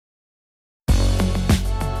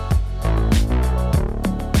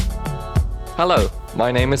Hello,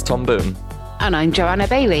 my name is Tom Boone. And I'm Joanna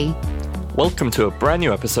Bailey. Welcome to a brand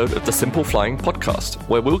new episode of the Simple Flying Podcast,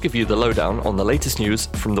 where we'll give you the lowdown on the latest news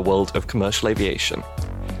from the world of commercial aviation.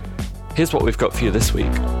 Here's what we've got for you this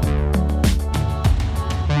week.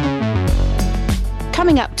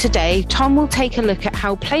 Coming up today, Tom will take a look at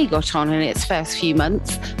how Play got on in its first few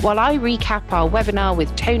months, while I recap our webinar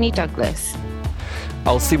with Tony Douglas.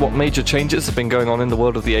 I'll see what major changes have been going on in the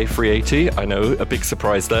world of the A380. I know, a big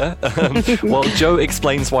surprise there. While Jo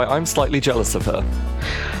explains why I'm slightly jealous of her.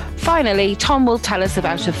 Finally, Tom will tell us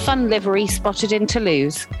about a fun livery spotted in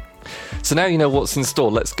Toulouse. So now you know what's in store,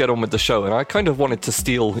 let's get on with the show. And I kind of wanted to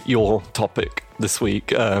steal your topic this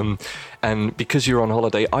week. And because you're on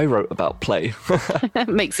holiday, I wrote about Play.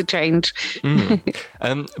 Makes a change.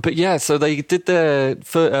 But yeah, so they did their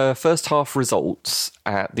first half results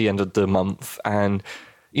at the end of the month. And,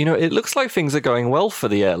 you know, it looks like things are going well for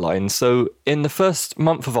the airline. So in the first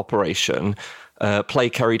month of operation,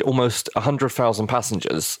 Play carried almost 100,000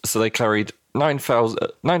 passengers. So they carried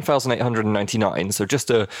 9,899, so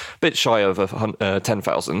just a bit shy of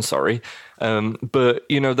 10,000, sorry. But,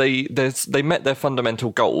 you know, they met their fundamental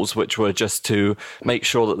goals, which were just to make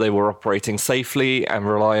sure that they were operating safely and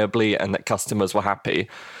reliably and that customers were happy.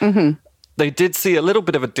 Mm-hmm. They did see a little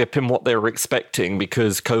bit of a dip in what they were expecting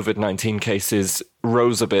because COVID-19 cases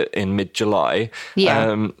rose a bit in mid-July.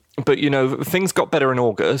 Yeah. But, you know, things got better in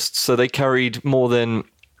August, so they carried more than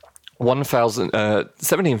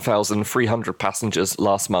 17,300 passengers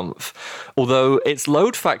last month. Although its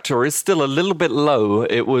load factor is still a little bit low.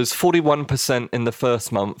 It was 41% in the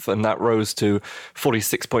first month, and that rose to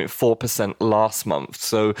 46.4% last month.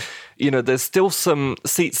 So, you know, there's still some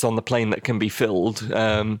seats on the plane that can be filled.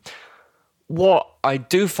 What I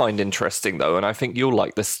do find interesting, though, and I think you'll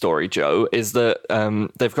like this story, Jo, is that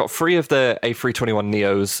they've got 3 of their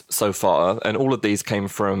A321neos so far, and all of these came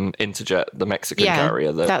from Interjet, the Mexican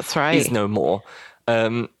carrier. That's right. Is no more. They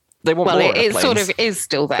want more it airplanes. sort of is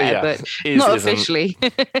still there, but not officially.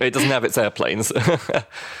 It doesn't have its airplanes.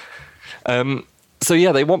 So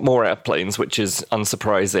yeah, they want more airplanes, which is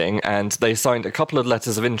unsurprising, and they signed a couple of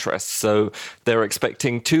letters of interest. So they're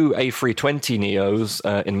expecting 2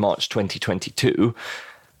 A320neos in March 2022.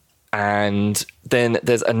 And then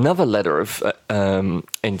there's another letter of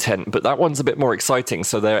intent, but that one's a bit more exciting.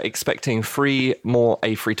 So they're expecting 3 more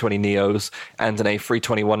A320neos and an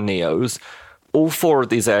A321neos. All 4 of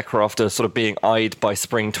these aircraft are sort of being eyed by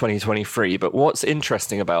spring 2023. But what's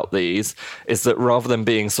interesting about these is that rather than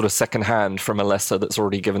being sort of secondhand from a lessor that's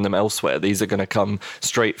already given them elsewhere, these are going to come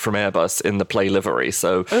straight from Airbus in the Play livery.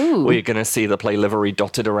 So we're going to see the Play livery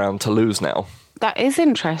dotted around Toulouse now. That is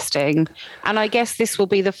interesting. And I guess this will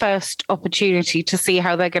be the first opportunity to see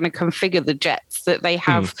how they're going to configure the jets, that they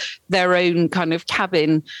have their own kind of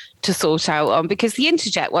cabin to sort out on, because the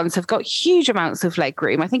Interjet ones have got huge amounts of leg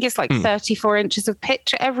room. I think it's like 34 inches of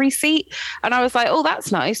pitch at every seat. And I was like, oh,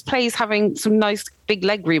 that's nice. Play's having some nice big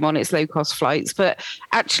leg room on its low-cost flights, but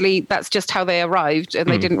actually that's just how they arrived, and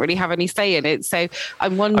they didn't really have any say in it. So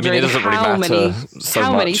I'm wondering how many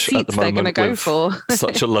seats they're going to go for.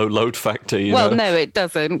 Such a low load factor, you know? No, it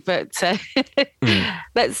doesn't, but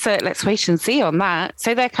let's wait and see on that.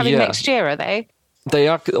 So they're coming next year, are they? They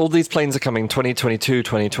are. All these planes are coming 2022,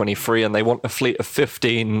 2023, and they want a fleet of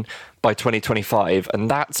 15 by 2025, and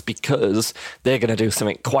that's because they're going to do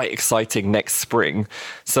something quite exciting next spring.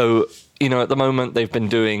 So, you know, at the moment they've been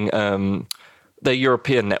doing their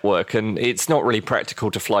European network, and it's not really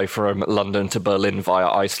practical to fly from London to Berlin via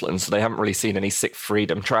Iceland, so they haven't really seen any Sixth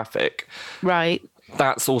Freedom traffic. Right.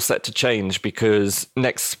 That's all set to change because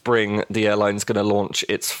next spring the airline's going to launch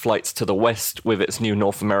its flights to the west with its new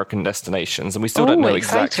North American destinations, and we still don't know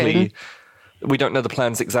exactly. We don't know the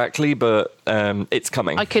plans exactly, but it's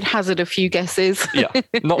coming. I could hazard a few guesses. Yeah,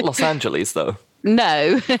 not Los Angeles though.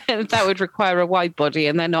 No, that would require a wide body,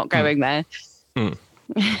 and they're not going there. Oh,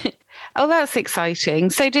 that's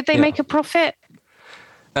exciting. So did they make a profit?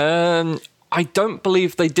 I don't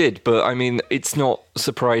believe they did, but I mean, it's not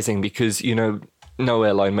surprising because, you know, no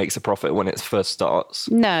airline makes a profit when it first starts.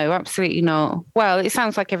 No, absolutely not. Well, it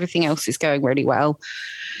sounds like everything else is going really well.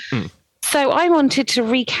 So I wanted to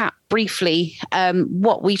recap briefly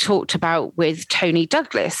what we talked about with Tony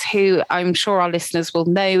Douglas, who I'm sure our listeners will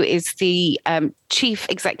know is the Chief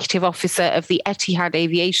Executive Officer of the Etihad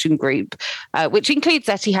Aviation Group, which includes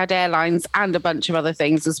Etihad Airlines and a bunch of other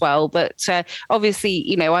things as well. But obviously,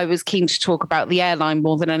 you know, I was keen to talk about the airline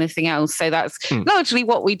more than anything else. So that's largely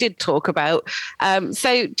what we did talk about.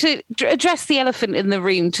 So to address the elephant in the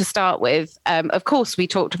room to start with, of course, we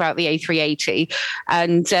talked about the A380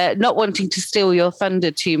 and not wanting to steal your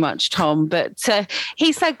thunder too much, much, Tom, but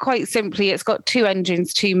he said quite simply, it's got 2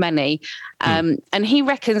 engines too many. And he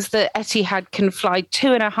reckons that Etihad can fly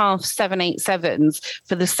 2.5 787s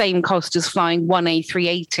for the same cost as flying 1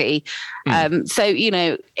 A380. So,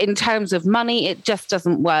 in terms of money, it just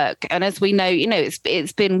doesn't work. And as we know,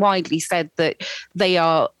 it's been widely said that they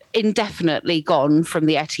are indefinitely gone from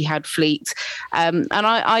the Etihad fleet. And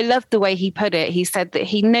I loved the way he put it. He said that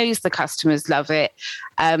he knows the customers love it.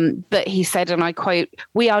 But he said, and I quote,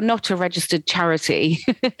 "We are not a registered charity."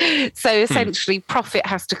 So essentially, profit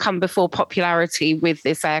has to come before popularity with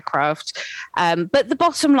this aircraft. But the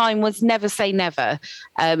bottom line was never say never.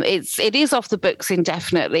 It is off the books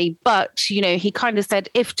indefinitely, but he kind of said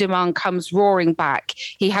if demand comes roaring back,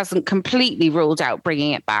 he hasn't completely ruled out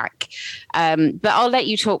bringing it back. But I'll let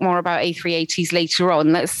you talk more about A380s later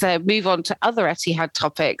on. Let's move on to other Etihad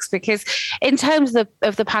topics, because in terms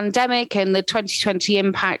of the pandemic and the 2020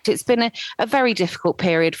 impact, it's been a very difficult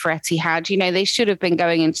period for Etihad. They should have been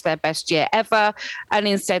going into their best year ever, and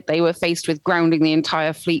instead they were faced with grounding the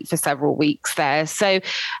entire fleet for several weeks there. So,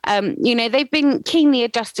 they've been keenly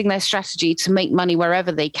adjusting their strategy to make money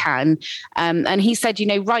wherever they can. And he said,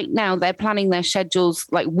 right now they're planning their schedules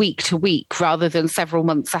like week to week rather than several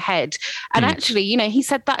months ahead. And actually, he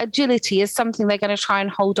said that agility is something they're going to try and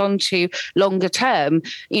hold on to longer term,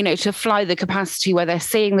 to fly the capacity where they're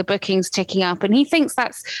seeing the bookings ticking up. And he thinks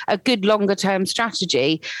that's a good longer term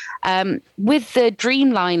strategy. With the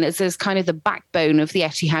Dreamliners as kind of the backbone of the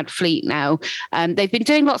Etihad fleet now, they've been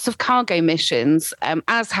doing lots of cargo missions,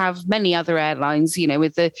 as have many other airlines.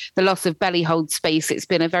 With the loss of belly hold space, it's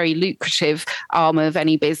been a very lucrative arm of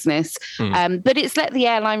any business. But it's let the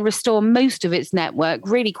airline restore most of its network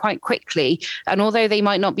really quite quickly. And although they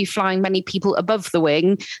might not be flying many people above the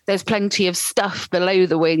wing, there's plenty of stuff below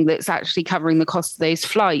the wing that's actually covering the cost of those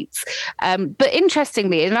flights. But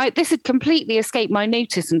interestingly, and this had completely escaped my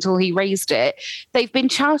notice until he raised it, they've been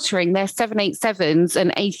chartering their 787s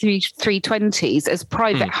and A320s as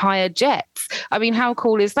private hire jets. I mean, how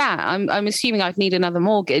cool is that? I'm assuming I'd need another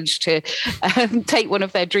mortgage to take one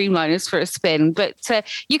of their Dreamliners for a spin. But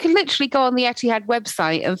you can literally go on the Etihad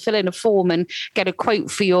website and fill in a form and get a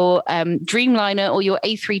quote for your Dreamliner or your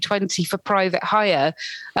A320 for private hire,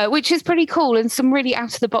 which is pretty cool and some really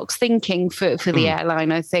out-of-the-box thinking for the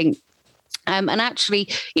airline, I think. And actually,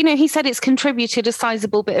 he said it's contributed a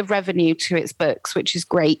sizable bit of revenue to its books, which is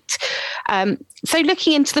great. So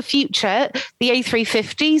looking into the future, the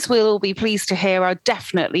A350s, we'll all be pleased to hear, are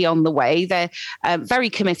definitely on the way. They're very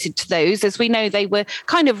committed to those. As we know, they were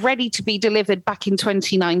kind of ready to be delivered back in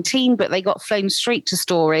 2019, but they got flown straight to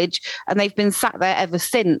storage and they've been sat there ever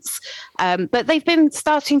since. But they've been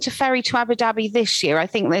starting to ferry to Abu Dhabi this year. I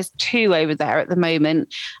think there's 2 over there at the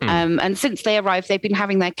moment. And since they arrived, they've been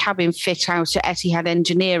having their cabin fit out at Etihad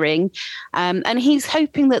Engineering. And he's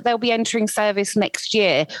hoping that they'll be entering service next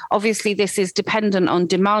year. Obviously, this is dependent on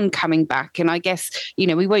demand coming back. And I guess,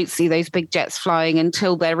 we won't see those big jets flying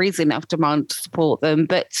until there is enough demand to support them.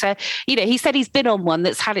 But, he said he's been on one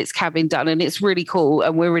that's had its cabin done and it's really cool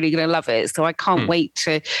and we're really going to love it. So I can't wait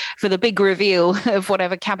for the big reveal of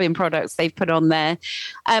whatever cabin products they've put on there.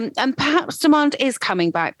 And perhaps demand is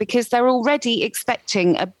coming back because they're already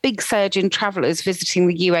expecting a big surge in travellers visiting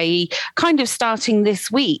the UAE kind of starting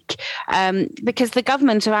this week, because the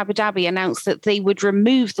government of Abu Dhabi announced that they would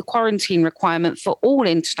remove the quarantine requirement for all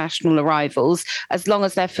international arrivals as long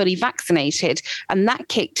as they're fully vaccinated. And that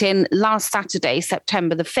kicked in last Saturday,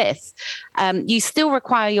 September the 5th. You still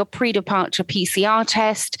require your pre-departure PCR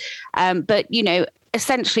test, but,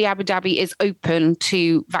 essentially Abu Dhabi is open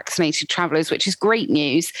to vaccinated travellers, which is great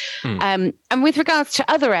news. And with regards to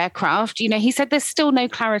other aircraft, he said there's still no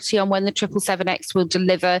clarity on when the 777X will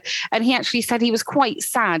deliver. And he actually said he was quite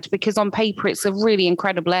sad because on paper it's a really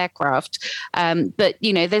incredible aircraft. But,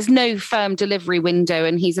 there's no firm delivery window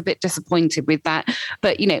and he's a bit disappointed with that.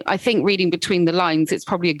 But, I think reading between the lines, it's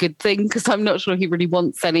probably a good thing because I'm not sure he really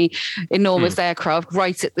wants any enormous aircraft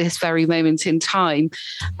right at this very moment in time.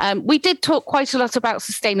 We did talk quite a lot about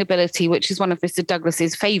sustainability, which is one of Mr.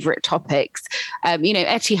 Douglas's favourite topics.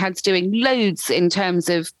 Etihad's doing loads in terms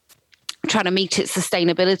of trying to meet its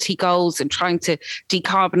sustainability goals and trying to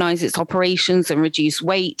decarbonize its operations and reduce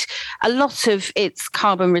weight. A lot of its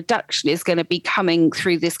carbon reduction is going to be coming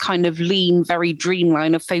through this kind of lean, very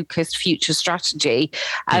Dreamliner-focused future strategy.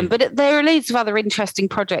 But there are loads of other interesting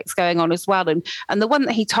projects going on as well. And the one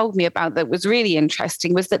that he told me about that was really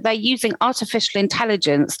interesting was that they're using artificial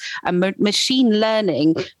intelligence and machine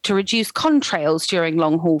learning to reduce contrails during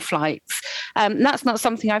long-haul flights. That's not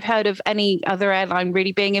something I've heard of any other airline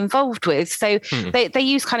really being involved with. with. So they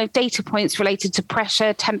use kind of data points related to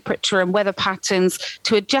pressure, temperature, and weather patterns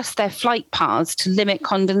to adjust their flight paths to limit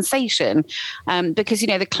condensation. Because,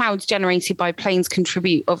 the clouds generated by planes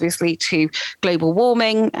contribute obviously to global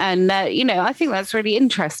warming. And, I think that's really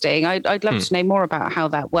interesting. I'd love to know more about how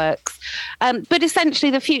that works. But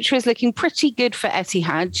essentially, the future is looking pretty good for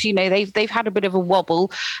Etihad. They've had a bit of a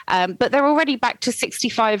wobble, but they're already back to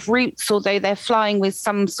 65 routes, although they're flying with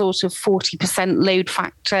some sort of 40% load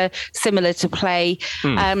factor, similar to Play.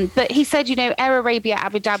 But he said, Air Arabia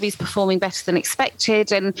Abu Dhabi is performing better than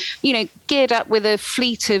expected and, geared up with a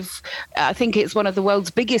fleet of, I think it's one of the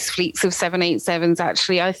world's biggest fleets of 787s,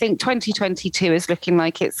 actually. I think 2022 is looking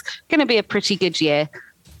like it's going to be a pretty good year.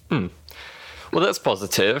 Well, that's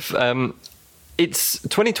positive. It's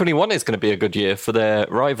 2021 is going to be a good year for their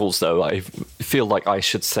rivals, though. I feel like I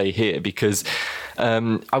should say here because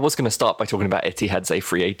I was going to start by talking about Etihad's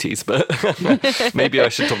A380s, but maybe I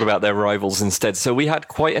should talk about their rivals instead. So we had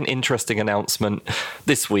quite an interesting announcement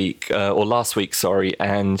this week, or last week, sorry,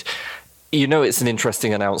 and it's an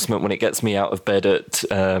interesting announcement when it gets me out of bed at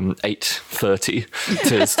 8:30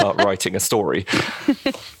 to start writing a story.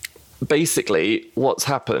 Basically, what's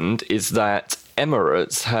happened is that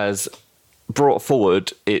Emirates has brought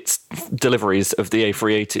forward its deliveries of the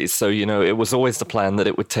A380s. So, it was always the plan that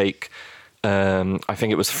it would take, I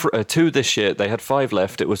think it was 2 this year. They had 5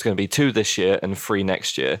 left. It was going to be 2 this year and 3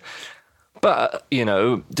 next year. But,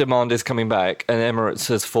 demand is coming back and Emirates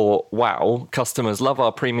has thought, wow, customers love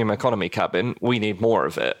our premium economy cabin. We need more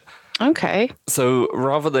of it. Okay. So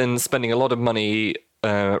rather than spending a lot of money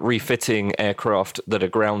refitting aircraft that are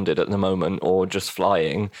grounded at the moment or just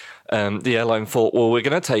flying, the airline thought, well, we're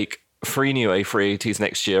going to take 3 new A380s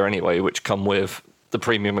next year anyway, which come with the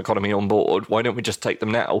premium economy on board. Why don't we just take them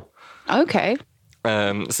now? Okay.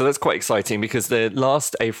 So that's quite exciting because the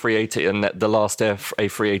last A380 and the last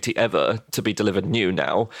A380 ever to be delivered new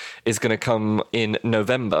now is going to come in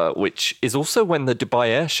November, which is also when the Dubai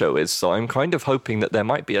Air Show is. So I'm kind of hoping that there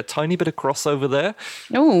might be a tiny bit of crossover there.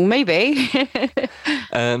 Oh, maybe.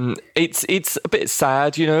 It's a bit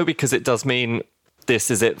sad, because it does mean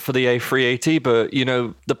this is it for the A380, but,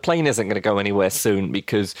 the plane isn't going to go anywhere soon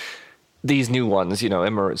because these new ones,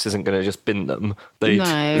 Emirates isn't going to just bin them.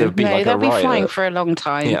 They'll be flying for a long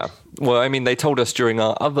time. Yeah. Well, they told us during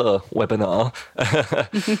our other webinar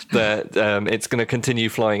that it's going to continue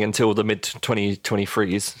flying until the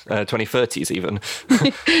mid-2023s, 2030s even.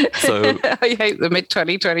 So I hope the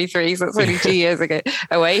mid-2023s. That's only 2 years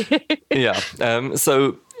away. Yeah.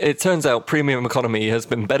 So it turns out premium economy has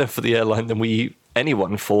been better for the airline than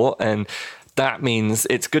anyone thought, and that means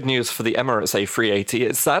it's good news for the Emirates A380.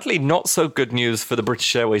 It's sadly not so good news for the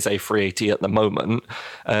British Airways A380 at the moment.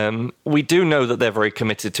 We do know that they're very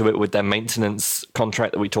committed to it with their maintenance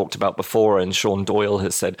contract that we talked about before, and Sean Doyle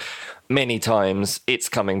has said many times it's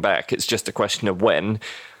coming back. It's just a question of when.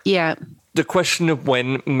 Yeah. The question of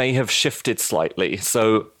when may have shifted slightly.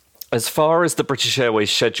 So as far as the British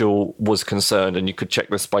Airways schedule was concerned, and you could check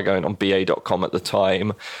this by going on ba.com at the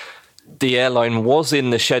time, the airline was in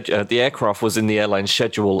the schedule. The aircraft was in the airline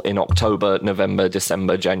schedule in October, November,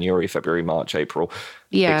 December, January, February, March, April,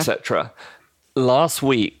 etc. Last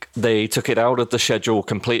week, they took it out of the schedule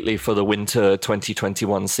completely for the winter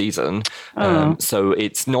 2021 season. So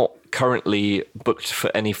it's not currently booked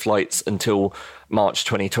for any flights until March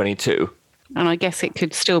 2022. And I guess it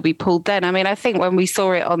could still be pulled then. I think when we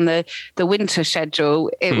saw it on the winter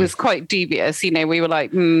schedule, it was quite dubious. We were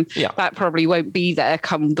like, that probably won't be there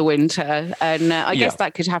come the winter. And I guess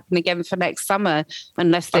that could happen again for next summer,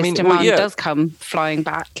 unless this demand does come flying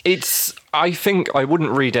back. I think I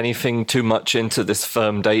wouldn't read anything too much into this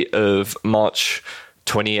firm date of March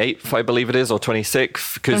 28th, I believe it is, or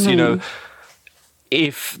 26th, because,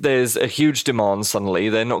 if there's a huge demand suddenly,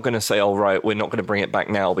 they're not going to say, all right, we're not going to bring it back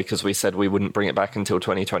now because we said we wouldn't bring it back until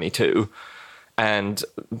 2022. And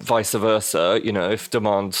vice versa, if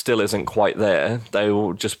demand still isn't quite there, they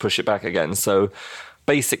will just push it back again. So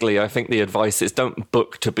basically, I think the advice is don't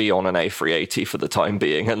book to be on an A380 for the time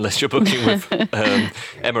being, unless you're booking with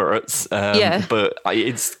Emirates. But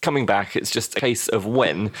it's coming back. It's just a case of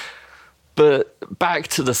when. But back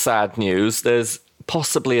to the sad news, there's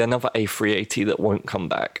possibly another A380 that won't come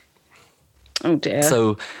back. Oh dear.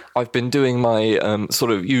 So I've been doing my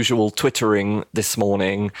sort of usual Twittering this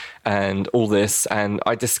morning and all this, and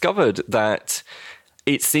I discovered that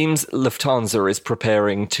it seems Lufthansa is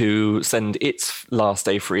preparing to send its last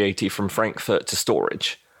A380 from Frankfurt to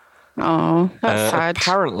storage. Oh, that's sad.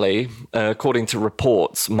 Apparently, according to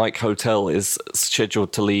reports, Mike Hotel is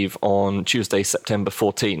scheduled to leave on Tuesday, September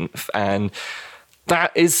 14th, and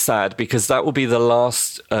That is sad because that will be the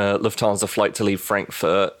last Lufthansa flight to leave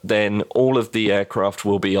Frankfurt. Then all of the aircraft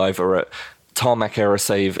will be either at Tarmac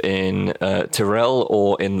Aerosave in Tyrrell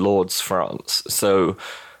or in Lourdes, France. So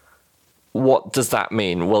what does that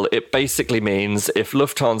mean? Well, it basically means if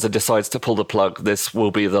Lufthansa decides to pull the plug, this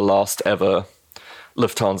will be the last ever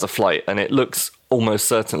Lufthansa flight. And it looks almost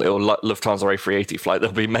certainly, or Lufthansa A380 flight,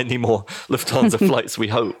 there'll be many more Lufthansa flights, we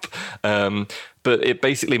hope. But it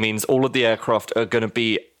basically means all of the aircraft are going to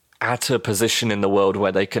be at a position in the world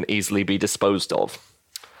where they can easily be disposed of.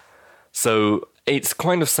 So it's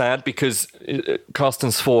kind of sad because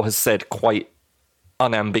Carstens 4 has said quite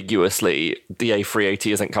unambiguously the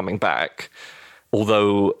A380 isn't coming back,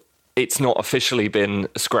 although it's not officially been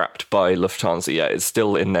scrapped by Lufthansa yet. It's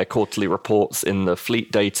still in their quarterly reports in the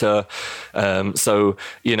fleet data. So,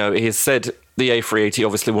 he has said the A380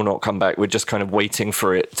 obviously will not come back. We're just kind of waiting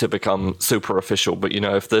for it to become super official. But,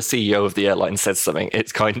 if the CEO of the airline says something,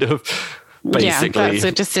 it's kind of basically... Yeah, that's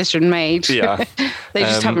a decision made. Yeah. They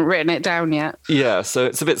just haven't written it down yet. Yeah, so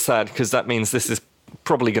it's a bit sad because that means this is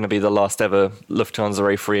probably going to be the last ever Lufthansa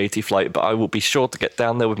A380 flight, but I will be sure to get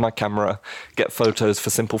down there with my camera, get photos for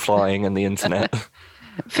Simple Flying and the internet.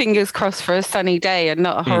 Fingers crossed for a sunny day and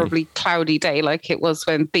not a horribly cloudy day like it was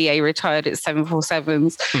when BA retired its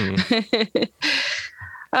 747s.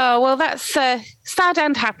 Oh, well, that's sad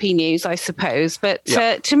and happy news, I suppose. But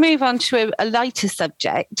to move on to a lighter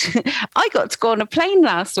subject, I got to go on a plane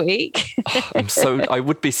last week. I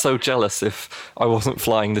would be so jealous if I wasn't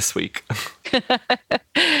flying this week.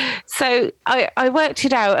 So I worked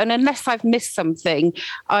it out, and unless I've missed something,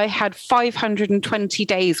 I had 520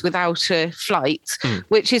 days without a flight,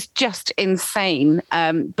 which is just insane.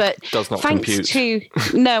 But does not thanks compute.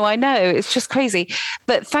 No, I know, it's just crazy.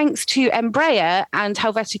 But thanks to Embraer and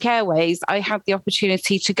Helvetic Airways, I had the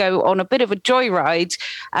opportunity to go on a bit of a joyride,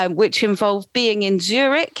 which involved being in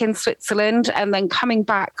Zurich in Switzerland and then coming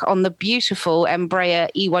back on the beautiful Embraer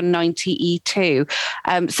E190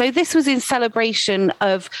 E2. So this was in celebration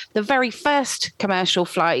of the very first commercial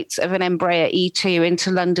flight of an Embraer E2 into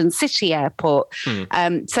London City Airport.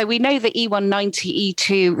 So we know that E190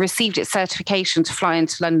 E2 received its certification to fly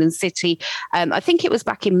into London City. I think it was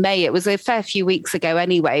back in May. It was a fair few weeks ago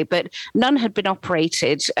anyway, but none had been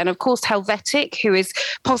operated. And of course, Helvetic, who is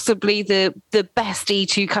possibly the best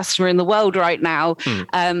E2 customer in the world right now,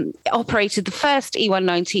 operated the first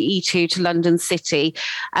E190 E2 to London City.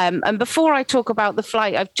 And before I talk about the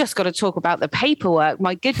flight, I've just got to talk about the paperwork.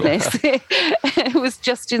 My goodness, it was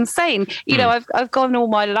just insane. I've gone all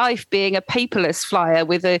my life being a paperless flyer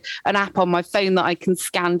with an app on my phone that I can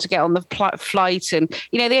scan to get on the flight. And,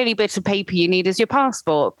 the only bit of paper you need is your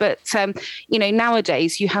passport. But,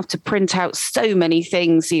 nowadays you have to print out so many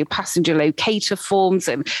things, your passenger locator forms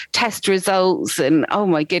and test results. And, oh,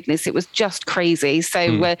 my goodness, it was just crazy.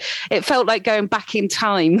 So it felt like going back in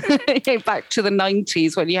time, back to the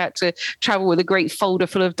 90s when you had to travel with a great folder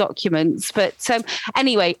full of documents. But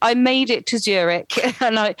anyway, I made it to Zurich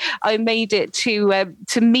and I made it to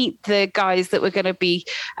meet the guys that were going to be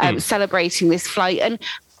celebrating this flight. And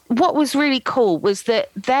what was really cool was that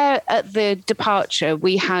there at the departure,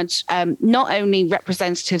 we had not only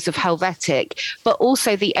representatives of Helvetic, but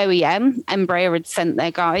also the OEM. Embraer had sent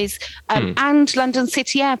their guys, and London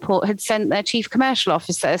City Airport had sent their chief commercial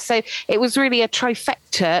officer. So it was really a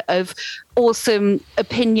trifecta of awesome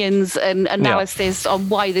opinions and analysis on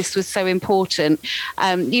why this was so important.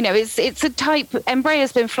 It's a type.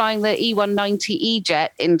 Embraer's been flying the E190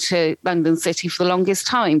 E-Jet into London City for the longest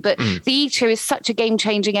time, but the E2 is such a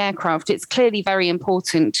game-changing aircraft. It's clearly very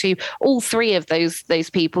important to all three of those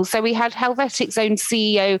people. So we had Helvetic's own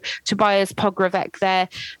CEO Tobias Pogravec there,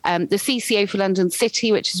 the CCO for London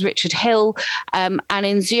City, which is Richard Hill, and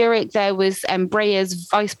in Zurich there was Embraer's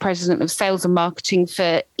Vice President of Sales and Marketing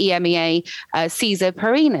for EMEA, Cesar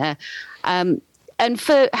Perina. And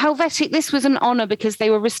for Helvetic, this was an honour because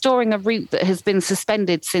they were restoring a route that has been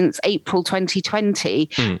suspended since April 2020.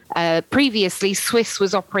 Previously, Swiss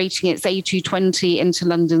was operating its A220 into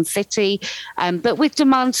London City, but with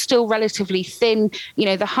demand still relatively thin,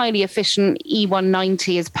 the highly efficient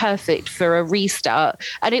E190 is perfect for a restart.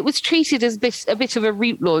 And it was treated as a bit of a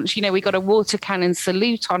route launch. We got a water cannon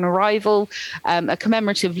salute on arrival, a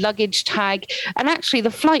commemorative luggage tag, and actually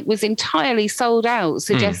the flight was entirely sold out,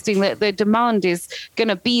 suggesting that the demand is going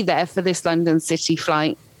to be there for this London City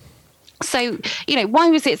flight. So, why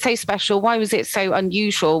was it so special? Why was it so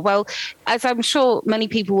unusual? Well, as I'm sure many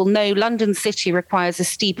people will know, London City requires a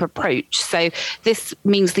steep approach. So this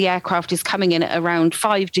means the aircraft is coming in at around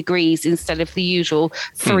 5 degrees instead of the usual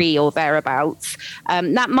 3 or thereabouts.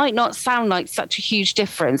 That might not sound like such a huge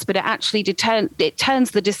difference, but it actually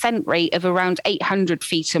turns the descent rate of around 800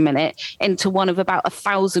 feet a minute into one of about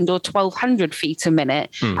 1,000 or 1,200 feet a minute.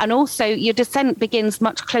 And also your descent begins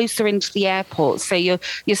much closer into the airport. So you're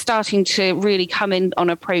starting to really come in on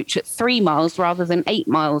approach at 3 miles rather than 8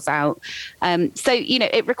 miles out. So,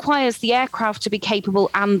 it requires the aircraft to be capable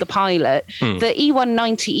and the pilot. The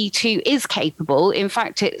E190 E2 is capable. In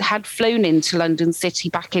fact, it had flown into London City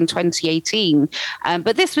back in 2018.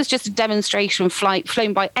 But this was just a demonstration flight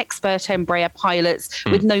flown by expert Embraer pilots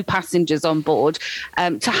with no passengers on board.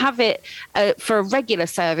 To have it for a regular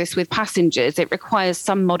service with passengers, it requires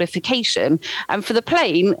some modification. And for the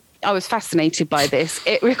plane, I was fascinated by this.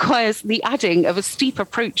 It requires the adding of a steep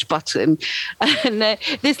approach button. And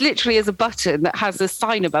this literally is a button that has a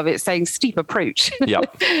sign above it saying steep approach.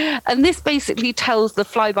 Yep. And this basically tells the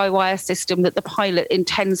fly-by-wire system that the pilot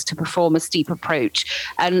intends to perform a steep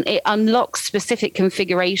approach. And it unlocks specific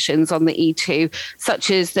configurations on the E2,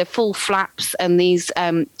 such as the full flaps and these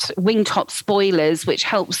wingtop spoilers, which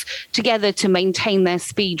helps together to maintain their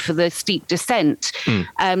speed for the steep descent.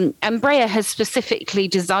 Embraer has specifically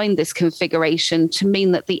designed this configuration to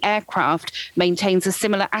mean that the aircraft maintains a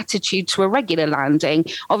similar attitude to a regular landing.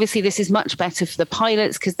 Obviously, this is much better for the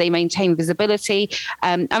pilots because they maintain visibility,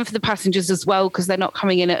 and for the passengers as well, because they're not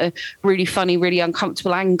coming in at a really funny, really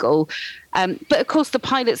uncomfortable angle. But of course, the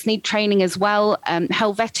pilots need training as well.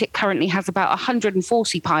 Helvetic currently has about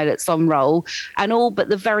 140 pilots on roll, and all but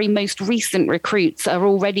the very most recent recruits are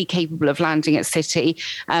already capable of landing at City.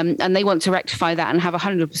 And they want to rectify that and have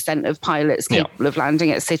 100% of pilots capable of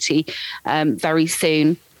landing at City very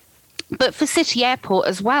soon. But for City Airport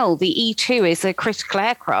as well, the E2 is a critical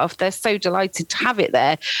aircraft. They're so delighted to have it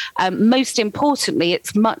there. Most importantly,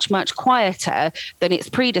 it's much, much quieter than its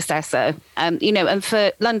predecessor. And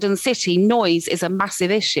for London City, noise is a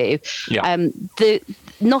massive issue. Yeah.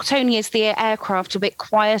 Not only is the aircraft a bit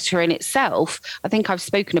quieter in itself, I think I've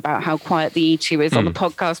spoken about how quiet the E2 is on the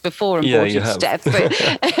podcast before and bored you to death,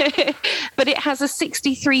 but it has a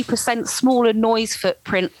 63% smaller noise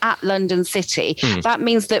footprint at London City. That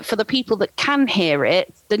means that for the people that can hear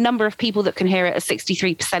it, the number of people that can hear it are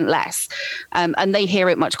 63% less, and they hear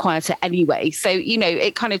it much quieter anyway. So,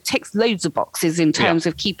 it kind of ticks loads of boxes in terms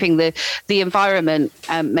of keeping the environment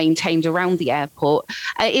maintained around the airport.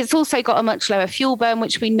 It's also got a much lower fuel burn,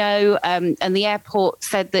 which we know, and the airport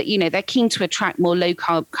said that, they're keen to attract more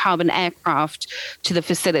low-carbon aircraft to the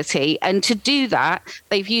facility. And to do that,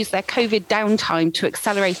 they've used their COVID downtime to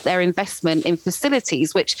accelerate their investment in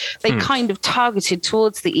facilities, which they kind of targeted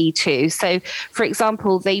towards the E2. So, for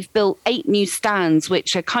example, they've built 8 new stands,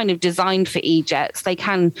 which are kind of designed for E-jets. They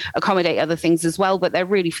can accommodate other things as well, but they're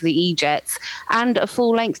really for the E-jets. And a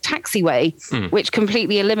full-length taxiway, which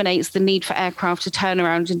completely eliminates the need for aircraft to turn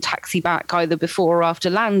around and taxi back either before or after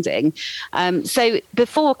landing. So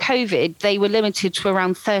before COVID, they were limited to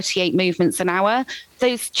around 38 movements an hour.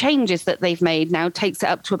 Those changes that they've made now takes it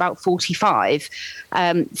up to about 45.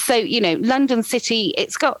 So, London City,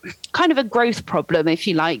 it's got kind of a growth problem, if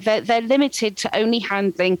you like. They're limited to only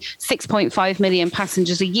handling 6.5 million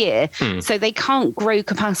passengers a year. So they can't grow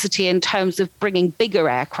capacity in terms of bringing bigger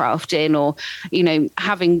aircraft in or,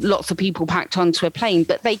 having lots of people packed onto a plane.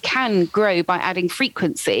 But they can grow by adding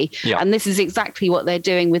frequency. Yeah. And this is exactly what they're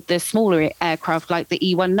doing with the smaller aircraft like the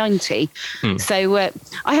E190. So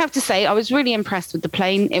I have to say, I was really impressed with the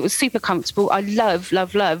plane. It was super comfortable. I love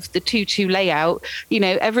the 2-2 layout.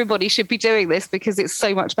 Everybody should be doing this because it's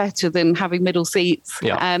so much better than having middle seats.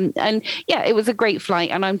 It was a great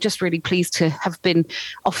flight, and I'm just really pleased to have been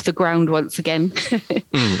off the ground once again.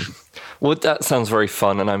 Well, that sounds very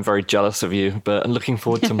fun, and I'm very jealous of you, but I'm looking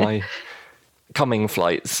forward to my coming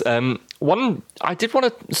flights. I did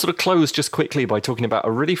want to sort of close just quickly by talking about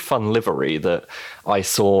a really fun livery that I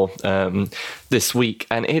saw this week,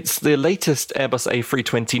 and it's the latest Airbus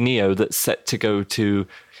A320neo that's set to go to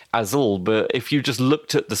Azul. But if you just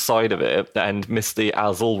looked at the side of it and missed the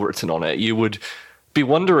Azul written on it, you would be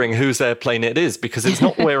wondering whose airplane it is, because it's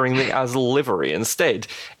not wearing the Azul livery. Instead,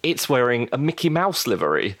 it's wearing a Mickey Mouse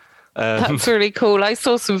livery. That's really cool. I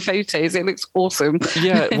saw some photos. It looks awesome.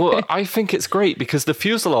 Yeah, well, I think it's great because the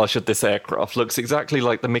fuselage of this aircraft looks exactly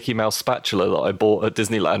like the Mickey Mouse spatula that I bought at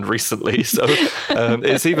Disneyland recently. So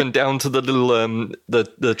it's even down to the little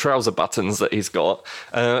the trouser buttons that he's got.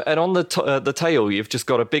 And on the tail, you've just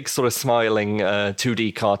got a big sort of smiling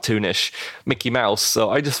 2D cartoonish Mickey Mouse. So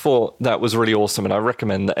I just thought that was really awesome, and I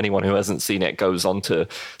recommend that anyone who hasn't seen it goes on to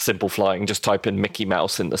Simple Flying, just type in Mickey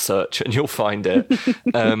Mouse in the search and you'll find it.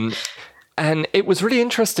 And it was really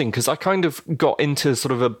interesting because I kind of got into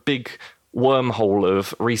sort of a big wormhole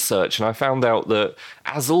of research, and I found out that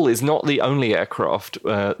Azul is not the only aircraft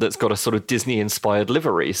that's got a sort of Disney-inspired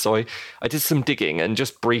livery. So I did some digging, and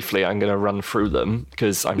just briefly I'm going to run through them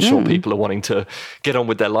because I'm sure people are wanting to get on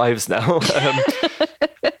with their lives now.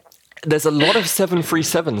 There's a lot of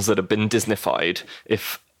 737s that have been Disneyfied,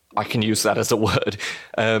 if I can use that as a word.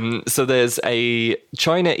 So there's a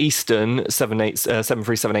China Eastern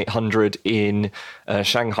 737-800 in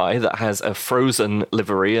Shanghai that has a Frozen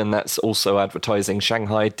livery, and that's also advertising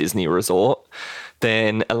Shanghai Disney Resort.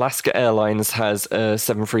 Then Alaska Airlines has a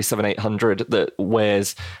 737-800 that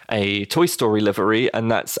wears a Toy Story livery,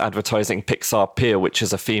 and that's advertising Pixar Pier, which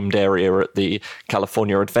is a themed area at the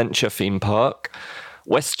California Adventure theme park.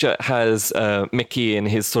 WestJet has Mickey in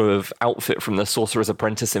his sort of outfit from the Sorcerer's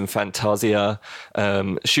Apprentice in Fantasia,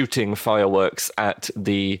 shooting fireworks at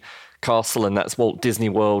the castle, and that's Walt Disney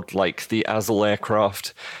World, like the Azul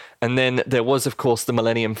aircraft. And then there was, of course, the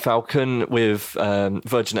Millennium Falcon with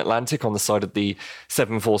Virgin Atlantic on the side of the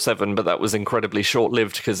 747, but that was incredibly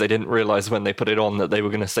short-lived because they didn't realize when they put it on that they were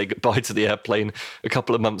going to say goodbye to the airplane a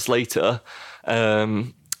couple of months later.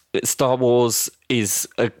 Star Wars is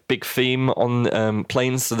a big theme on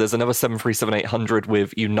planes, so there's another 737-800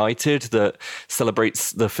 with United that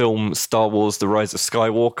celebrates the film Star Wars: The Rise of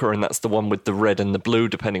Skywalker, and that's the one with the red and the blue,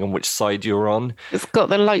 depending on which side you're on. It's got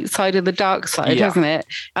the light side and the dark side, hasn't it?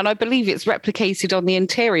 And I believe it's replicated on the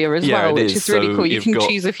interior as well, which is really cool. You can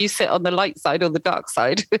choose if you sit on the light side or the dark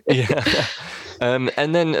side. Yeah.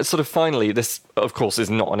 And then sort of finally, this, of course, is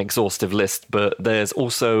not an exhaustive list, but there's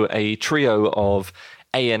also a trio of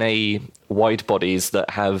ANA wide bodies that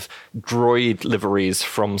have droid liveries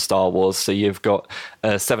from Star Wars. So you've got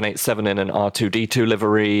a 787 in an R2-D2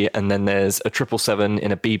 livery, and then there's a 777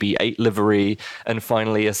 in a BB-8 livery, and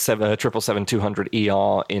finally a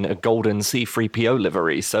 777-200ER in a golden C-3PO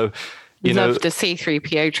livery. So you know, the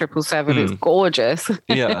C-3PO 777. It's gorgeous.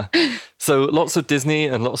 Yeah. So lots of Disney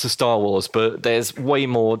and lots of Star Wars, but there's way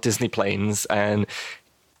more Disney planes. And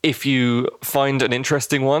if you find an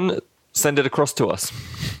interesting one, send it across to us.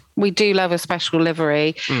 We do love a special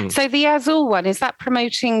livery. So the Azul one, is that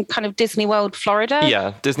promoting kind of Disney World Florida?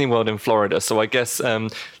 Yeah, Disney World in Florida. So I guess,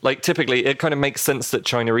 like typically, it kind of makes sense that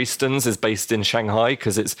China Easterns is based in Shanghai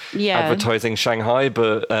because it's advertising Shanghai.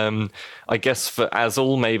 But I guess for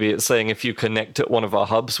Azul, maybe it's saying if you connect at one of our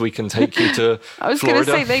hubs, we can take you to I was going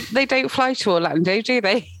to say, they don't fly to Orlando, do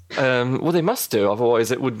they? Well, they must do.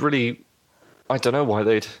 Otherwise, it would really... I don't know why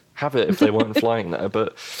they'd have it if they weren't flying there,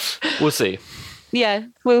 but we'll see. Yeah,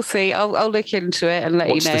 we'll see. I'll look into it and let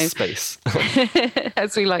you know. Watch this space.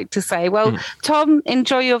 As we like to say. Well, Tom,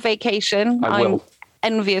 enjoy your vacation. I'm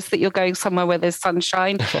envious that you're going somewhere where there's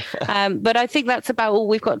sunshine. But I think that's about all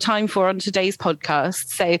we've got time for on today's podcast.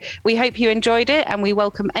 So we hope you enjoyed it, and we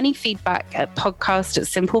welcome any feedback at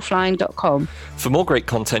podcast@simpleflying.com. For more great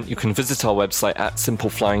content, you can visit our website at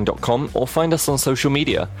simpleflying.com or find us on social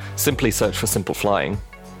media. Simply search for Simple Flying.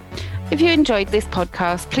 If you enjoyed this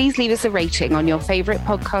podcast, please leave us a rating on your favorite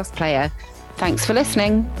podcast player. Thanks for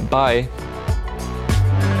listening. Bye.